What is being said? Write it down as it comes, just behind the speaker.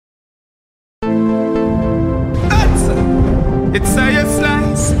It's Hyah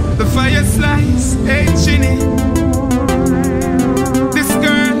Slyce, the fire slice, hey Chinny. This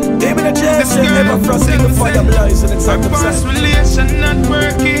girl, ever frosting the fire blazing and her past relation not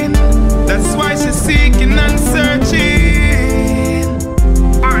working. That's why she's seeking and searching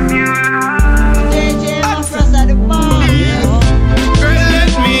for new love. Girl,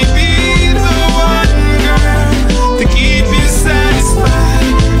 let me be the one, girl, to keep you satisfied.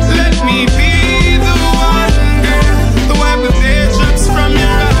 Let me be the one, girl, to wipe the teardrops from your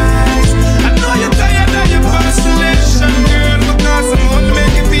eyes. I know you're tired of your past relation, girl, because I'm gonna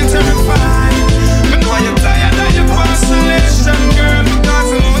make you feel terrified. I know you're tired of your past relation, girl, because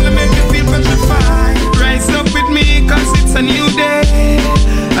I'm gonna make you feel petrified. Rise up with me, cause it's a new day.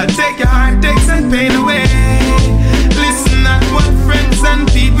 I'll take your heartaches and pain away. Listen at what friends and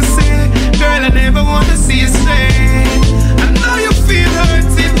people say. Girl, I never wanna see you stray. I know you feel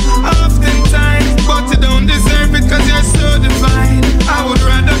hurting oftentimes, but you don't deserve it cause you're so divine. I would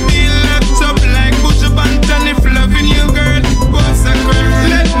rather be left up like Buju Banton if loving you, girl, was a crime.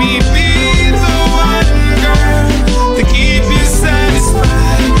 Let me be the one, girl, to keep you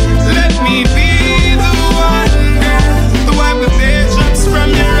satisfied. Let me be the one, girl, to wipe the teardrops from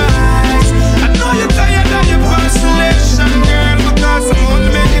your eyes. I know you're tired of your past relation, girl, because I'm only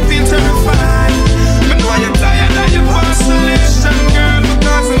making you feel terrified. I know you're tired of your past relation, girl,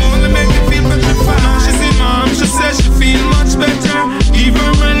 because I'm only making you feel petrified. She's in mom, she says she feel much better. Give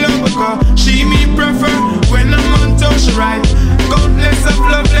her my love because she me prefer. When I'm on touch right, countless of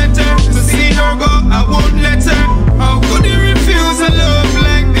love letter. To see her go, I won't let her. How could you refuse a love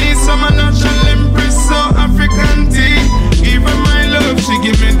like this? I'm a natural empress, so African tea. Give her my love, she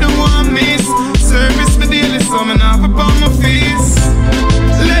give me the warmest. Service me daily, so I'm half upon my face.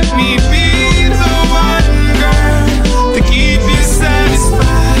 Let me be the one, girl, to keep you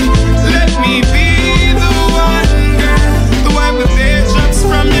satisfied. Let me be the one, girl, to wipe the teardrops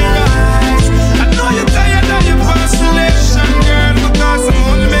from your eyes. I know you're tired of your past relation, girl, because I'm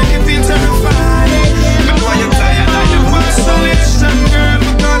only making you feel terrified. I know you're tired of your past relation, girl,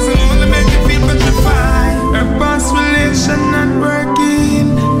 because I'm only making you feel petrified. Her past relation not working,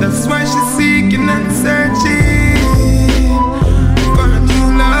 that's why she's seeking and searching for a new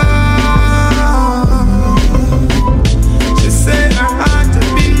love. She said her heart had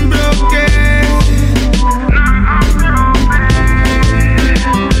been broken, now I'm open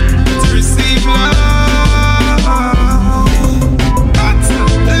to receive love. But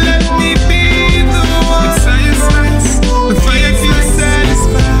let me be the one. It's Hyah Slyce, the fire feel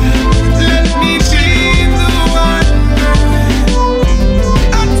satisfied. Let me be the one,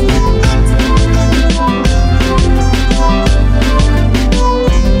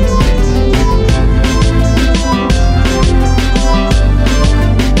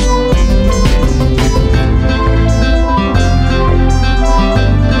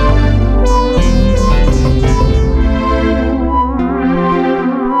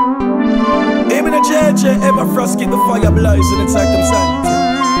 ever frosting the fire blazing inside them signs.